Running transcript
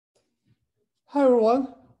Hi everyone,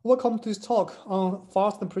 welcome to this talk on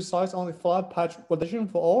fast and precise on-the-fly patch validation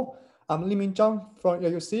for all. I'm Liming Zhang from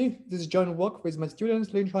UC. This is joint work with my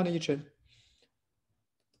students Lin Chuan and Yichen.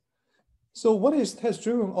 So what is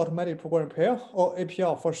test-driven automatic program repair, or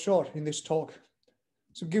APR for short, in this talk?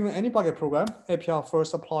 So given any buggy program, APR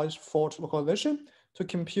first applies fault localization to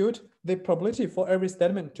compute the probability for every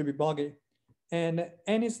statement to be buggy. And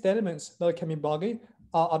any statements that can be buggy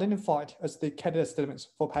are identified as the candidate statements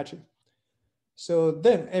for patching. So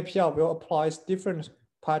then APR will apply different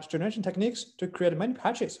patch generation techniques to create many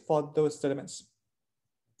patches for those statements.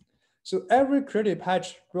 So every created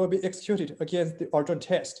patch will be executed against the original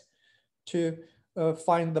test to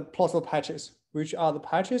find the plausible patches, which are the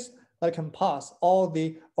patches that can pass all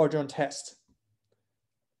the original tests.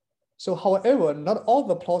 So however, not all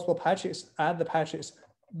the plausible patches are the patches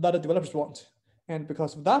that the developers want. And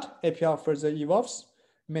because of that, APR further evolves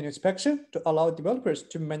manual inspection to allow developers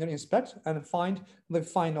to manually inspect and find the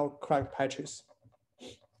final correct patches.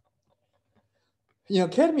 In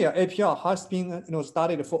academia, APR has been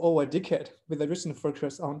studied for over a decade with a recent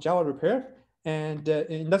focus on Java repair. And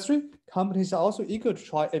in industry, companies are also eager to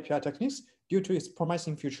try APR techniques due to its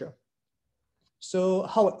promising future. So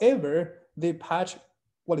however, the patch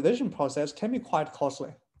validation process can be quite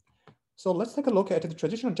costly. So let's take a look at the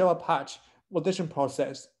traditional Java patch validation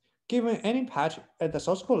process. Given any patch at the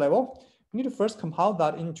source code level, we need to first compile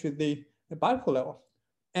that into the bytecode level.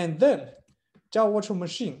 And then Java Virtual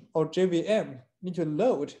Machine, or JVM, need to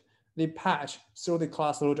load the patch through the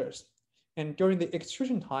class loaders. And during the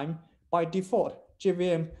execution time, by default,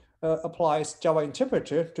 JVM applies Java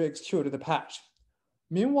interpreter to execute the patch.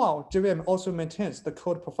 Meanwhile, JVM also maintains the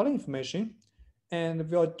code profiling information and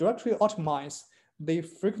will directly optimize the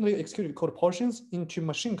frequently executed code portions into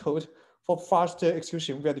machine code for faster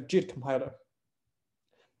execution via the JIT compiler.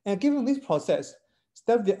 And given this process,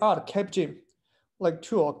 state-of-the-art CapGen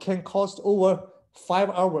tool can cost over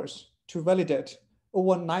 5 hours to validate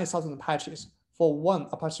over 9,000 patches for one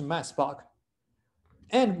Apache Mass bug.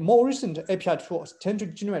 And more recent API tools tend to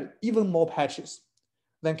generate even more patches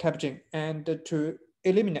than CapGen and to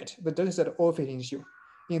eliminate the dataset overfitting issue.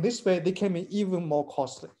 In this way, they can be even more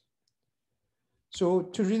costly. So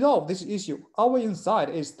to resolve this issue, our insight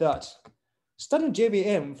is that starting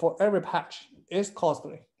JVM for every patch is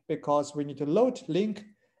costly because we need to load, link,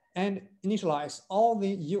 and initialize all the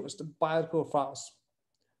used bytecode files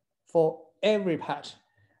for every patch.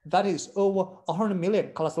 That is over 100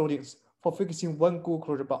 million class loadings for fixing one Google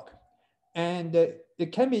closure bug. And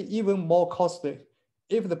it can be even more costly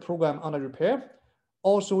if the program under repair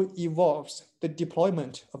also involves the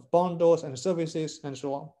deployment of bundles and services and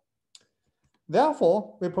so on.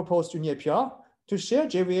 Therefore, we propose UniAPR to share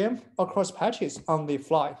JVM across patches on the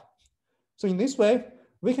fly. So in this way,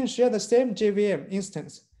 we can share the same JVM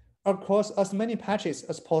instance across as many patches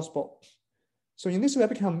as possible. So in this way,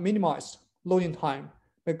 we can minimize loading time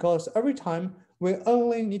because every time we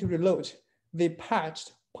only need to reload the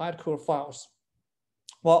patched bytecode files.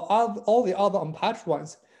 While all the other unpatched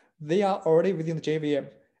ones, they are already within the JVM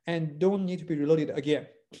and don't need to be reloaded again.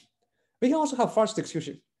 We can also have fast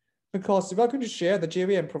execution because we are going to share the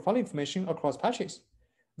JVM profile information across patches.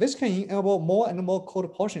 This can enable more and more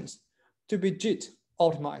code portions to be JIT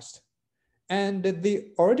optimized. And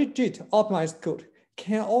the already JIT optimized code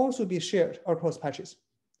can also be shared across patches.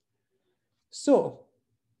 So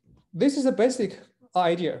this is a basic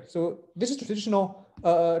idea. So this is traditional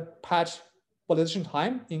patch validation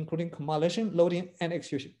time, including compilation, loading, and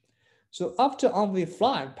execution. So after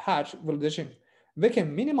on-the-fly patch validation, we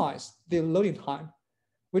can minimize the loading time,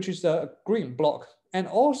 which is the green block, and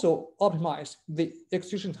also optimize the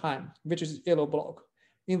execution time, which is yellow block.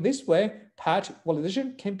 In this way, patch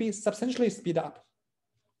validation can be substantially speed up.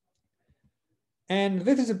 And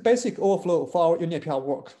this is a basic overflow for our UniAPR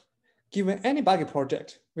work. Given any buggy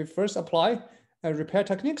project, we first apply repair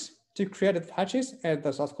techniques to create the patches at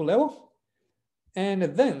the source code level. And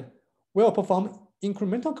then we'll perform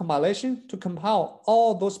incremental compilation to compile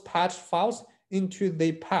all those patched files into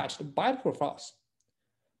the patched bytecode files.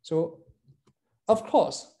 So of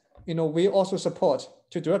course, we also support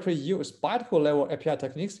to directly use bytecode level API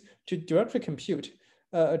techniques to directly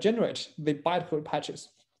generate the bytecode patches.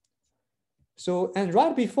 So, and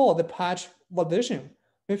right before the patch validation,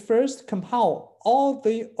 we first compile all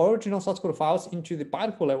the original source code files into the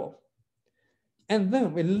bytecode level. And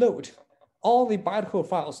then we load all the bytecode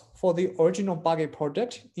files for the original buggy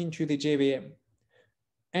project into the JVM.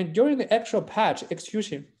 And during the actual patch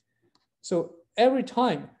execution, so every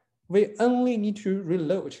time we only need to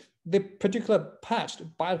reload the particular patched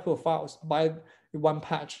bytecode files by one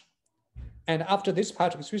patch. And after this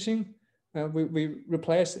patch execution, we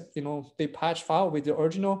replace the patch file with the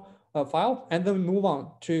original file, and then we move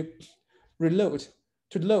on to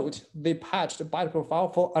load the patched bytecode file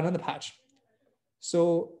for another patch.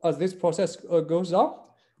 So as this process goes on,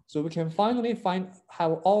 so we can finally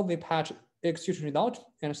have all the patch execution result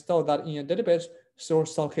and store that in a database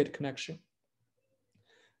source socket connection.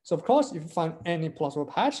 So of course, if you find any plausible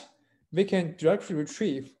patch, we can directly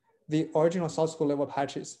retrieve the original source code level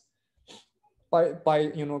patches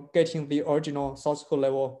by getting the original source code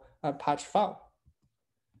level patch file.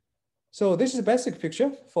 So this is a basic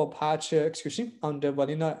picture for patch execution on the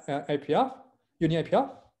vanilla APR, UniAPR.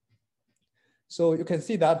 So you can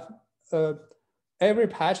see that every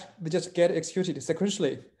patch they just get executed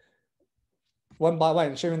sequentially, one by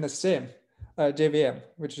one, sharing the same JVM,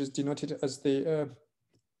 which is denoted as the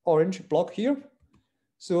orange block here.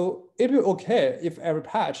 So it will be okay if every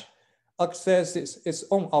patch accesses its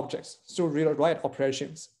own objects through read-write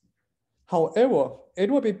operations. However,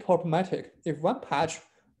 it will be problematic if one patch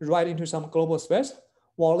write into some global space,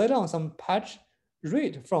 while later on some patch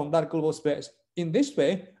read from that global space. In this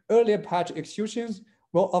way, earlier patch executions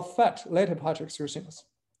will affect later patch executions.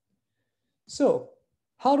 So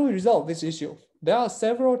how do we resolve this issue? There are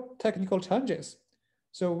several technical challenges.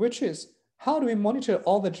 So which is, how do we monitor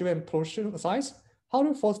all the JVM portion size? How do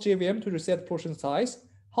we force JVM to reset portion size?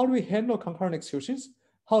 How do we handle concurrent executions?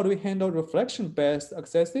 How do we handle reflection-based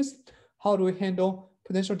accesses? How do we handle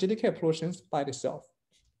potential JDK portions by itself?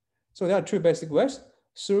 So there are two basic ways.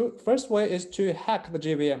 So first way is to hack the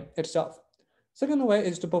JVM itself. Second way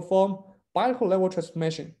is to perform bytecode level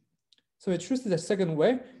transformation. So we choose the second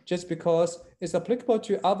way just because it's applicable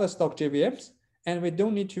to other stock JVMs, and we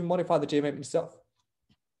don't need to modify the JVM itself.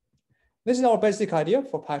 This is our basic idea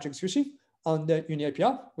for patch execution on the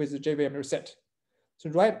UniAPR with the JVM reset. So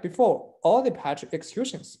right before all the patch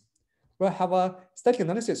executions, we'll have a static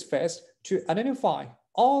analysis phase to identify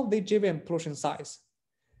all the JVM portion size.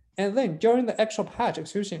 And then during the actual patch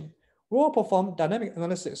execution, we'll perform dynamic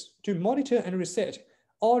analysis to monitor and reset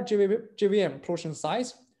all JVM portion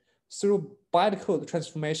size through bytecode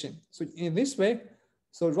transformation. So in this way,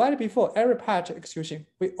 so right before every patch execution,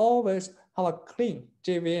 we always have a clean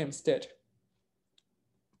JVM state.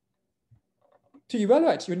 To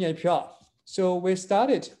evaluate UniAPR, so we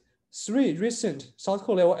studied 3 recent source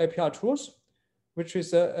code level APR tools, which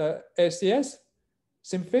is ACS,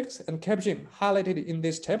 Simfix, and Capgym highlighted in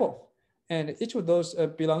this table. And each of those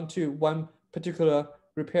belong to one particular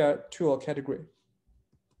repair tool category.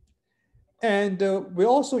 And we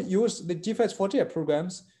also use the GFS4J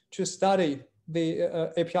programs to study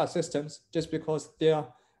the APR systems just because they are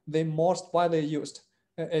the most widely used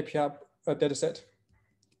APR dataset.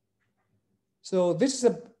 So this is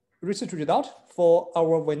a research result for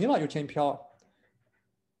our vanilla UniAPR.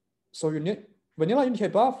 So vanilla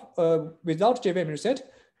UniAPR without JVM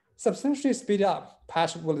reset substantially speed up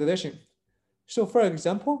patch validation. So for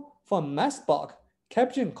example, for mass bug,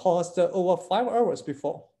 Capgym cost over 5 hours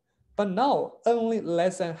before, but now only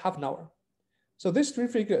less than half an hour. So these 3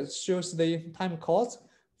 figures shows the time cost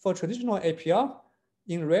for traditional APR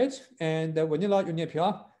in red and the vanilla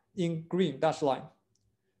UniAPR in green dashed line.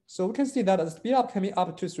 So we can see that the speed up can be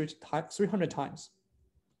up to 300 times.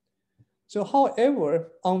 So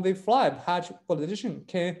however, on the fly patch validation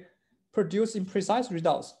can produce imprecise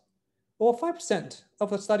results. Over 5% of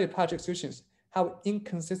the studied patch executions have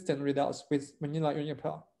inconsistent results with vanilla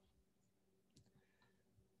UniAPR.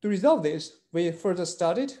 To resolve this, we further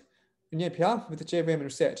studied UniAPR with JVM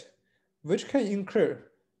reset, which can incur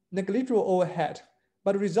negligible overhead,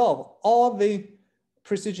 but resolve all the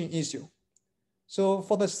precision issue. So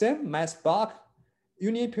for the same mass bug,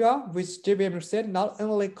 UniAPR with JVM reset not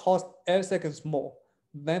only costs 8 seconds more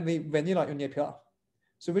than the vanilla UniAPR,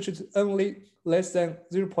 so which is only less than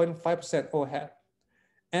 0.5% overhead.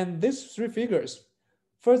 And these 3 figures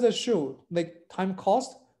further show the time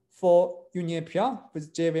cost for UniAPR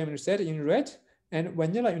with JVM reset in red and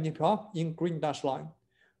vanilla UniAPR in green dashed line.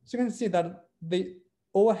 So you can see that the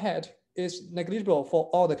overhead is negligible for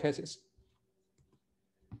all the cases.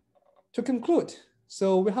 To conclude,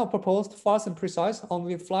 so we have proposed fast and precise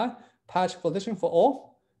on-the-fly patch validation for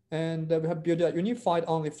all, and we have built a unified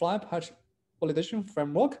on-the-fly patch validation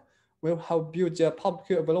framework. We have built a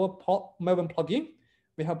publicly available Maven plugin.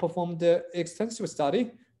 We have performed an extensive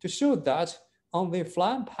study to show that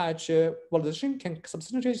on-the-fly patch validation can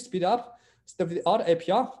substantially speed up state-of-the-art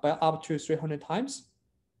APR by up to 300 times.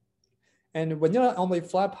 And vanilla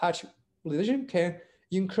on-the-fly patch validation can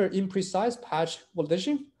incur imprecise patch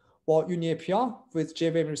validation, while UniAPR with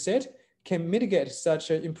JVM reset can mitigate such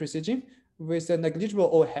imprecision with a negligible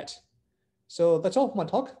overhead. So that's all for my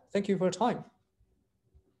talk. Thank you for your time.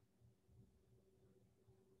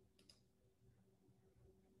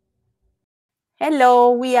 Hello,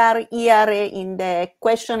 we are here in the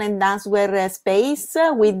question and answer space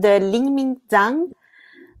with Lingming Zhang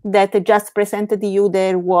that just presented you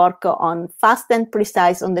their work on fast and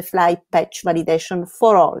precise on-the-fly patch validation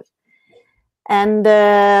for all. And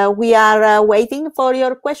we are waiting for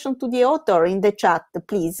your question to the author in the chat,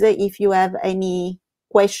 please, if you have any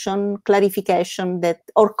question, clarification that,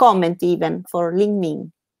 or comment even for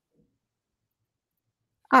Lingming.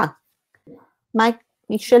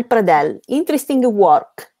 Michel Pradel, interesting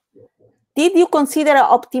work. Did you consider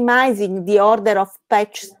optimizing the order of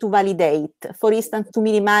patches to validate, for instance, to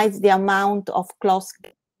minimize the amount of close?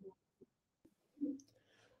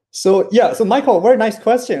 So yeah, so Michael, very nice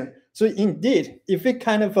question. So indeed, if we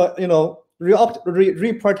kind of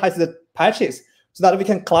reprioritize the patches so that we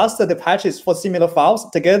can cluster the patches for similar files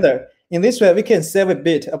together, in this way we can save a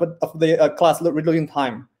bit of the class reloading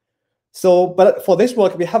time. So, but for this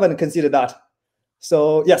work we haven't considered that.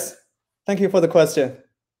 So yes, thank you for the question.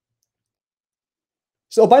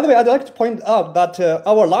 So by the way, I'd like to point out that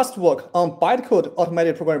our last work on bytecode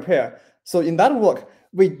automated program repair. So in that work,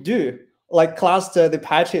 we do like cluster the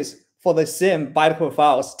patches for the same bytecode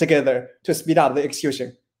files together to speed up the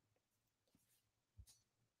execution.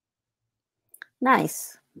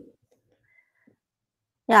 Nice.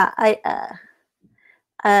 Yeah,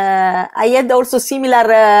 I had also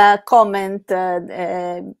similar comment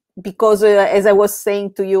because as I was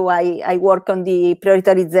saying to you, I work on the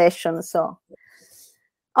prioritization. So,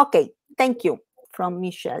 okay, thank you from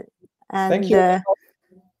Michel. And, thank you.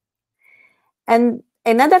 And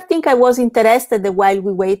another thing I was interested while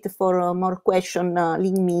we wait for more question,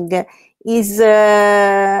 Lingming, is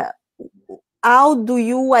how do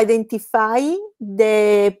you identify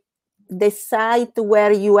the site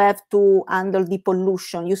where you have to handle the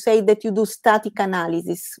pollution? You say that you do static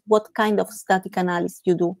analysis. What kind of static analysis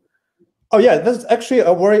you do? Oh yeah, that's actually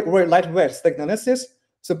a very lightweight static analysis.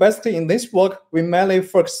 So basically in this work, we mainly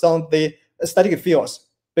focus on the static fields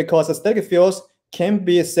because the static fields can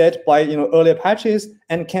be set by earlier patches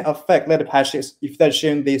and can affect later patches if they're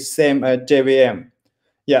sharing the same JVM.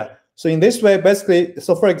 Yeah. So in this way, basically,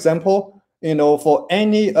 so for example, for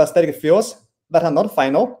any static fields that are not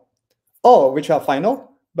final, or which are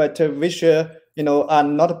final, but which are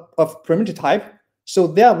not of primitive type, so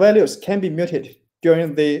their values can be muted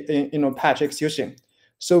during the patch execution.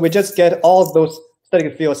 So we just get all those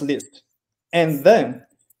static fields list, and then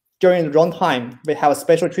during the runtime, we have a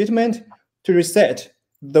special treatment to reset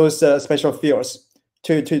those special fields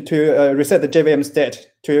to reset the JVM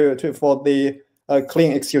state for the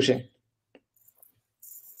clean execution.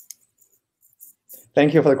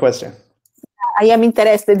 Thank you for the question. I am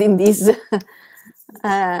interested in this.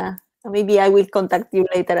 Maybe I will contact you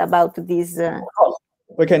later about this.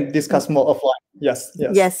 We can discuss more offline. Yes,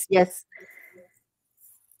 yes. Yes, yes.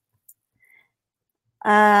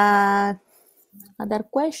 Other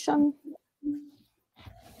question?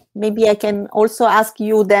 Maybe I can also ask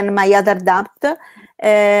you then my other doubt.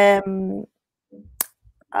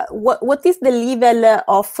 What is the level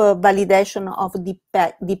of validation of the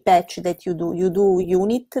patch that you do? You do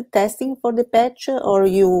unit testing for the patch, or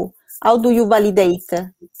how do you validate?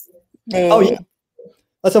 Oh yeah,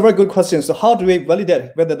 that's a very good question. So how do we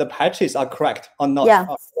validate whether the patches are correct or not,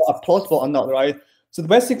 are plausible or not, right? So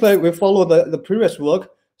basically we follow the previous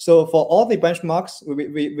work. So for all the benchmarks we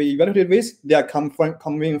evaluated with, they are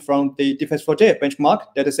coming from the defense4j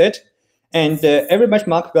benchmark dataset, and every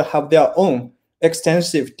benchmark will have their own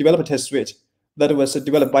extensive developer test suite that was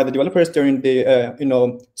developed by the developers during the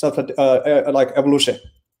software evolution.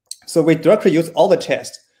 So we directly use all the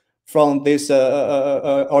tests from this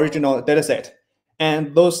original dataset,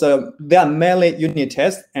 and those they are mainly unit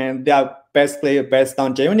tests, and they are basically based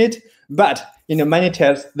on JUnit. But in many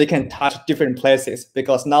tests, they can touch different places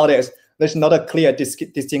because nowadays there's not a clear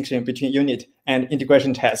distinction between unit and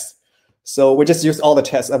integration tests. So we just use all the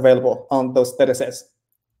tests available on those datasets.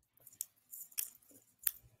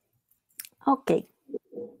 Okay.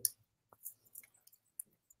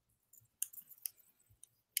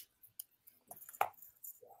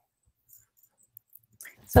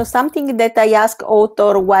 So something that I ask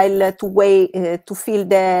author while to fill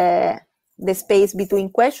the space between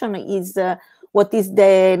question is what is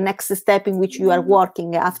the next step in which you are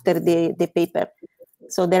working after the paper?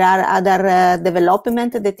 So there are other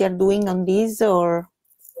development that you are doing on this, or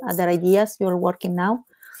other ideas you're working now?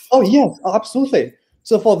 Oh yes, absolutely.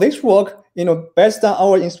 So for this work, based on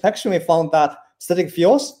our inspection, we found that static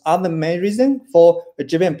fields are the main reason for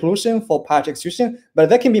JVM pollution for patch execution, but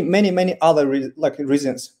there can be many other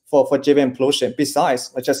reasons for JVM pollution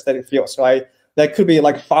besides just static fields, right? There could be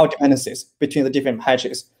like file dependencies between the different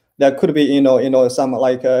patches. there could be some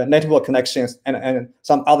like network connections and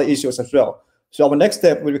some other issues as well. So our next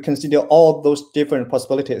step will consider all those different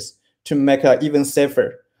possibilities to make it even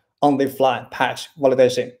safer on-the-fly patch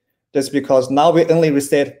validation. Just because now we only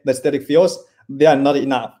reset the static fields, they are not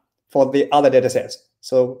enough for the other datasets.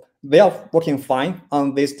 So they are working fine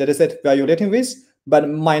on this dataset we are relating with, but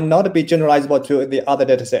might not be generalizable to the other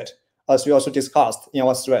dataset, as we also discussed in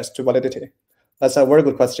our threads to validity. That's a very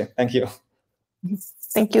good question. Thank you.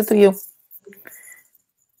 Thank you to you.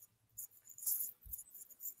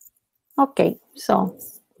 Okay, so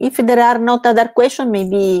if there are not other questions,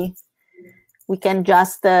 maybe we can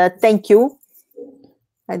just thank you.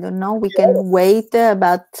 I don't know, we can wait,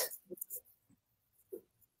 but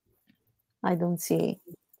I don't see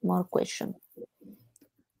more questions.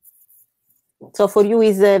 So for you,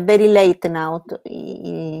 it's very late now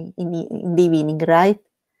in the evening, right?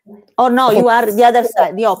 Oh no, you are the other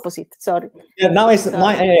side, the opposite. Sorry. Yeah, now it's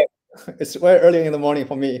it's very early in the morning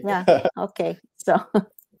for me. Yeah. Okay. So.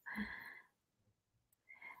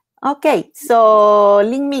 Okay. So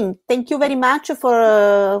Lingming, thank you very much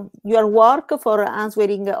for your work, for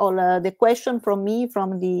answering all the questions from me,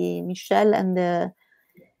 from the Michelle, and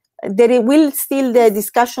there will still the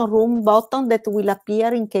discussion room button that will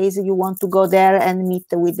appear in case you want to go there and meet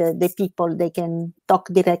with the people. They can talk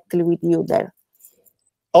directly with you there.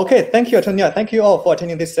 Okay, thank you, Antonia. Thank you all for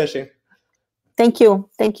attending this session. Thank you,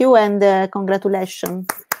 and congratulations.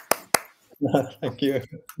 Thank you.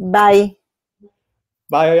 Bye.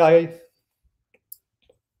 Bye.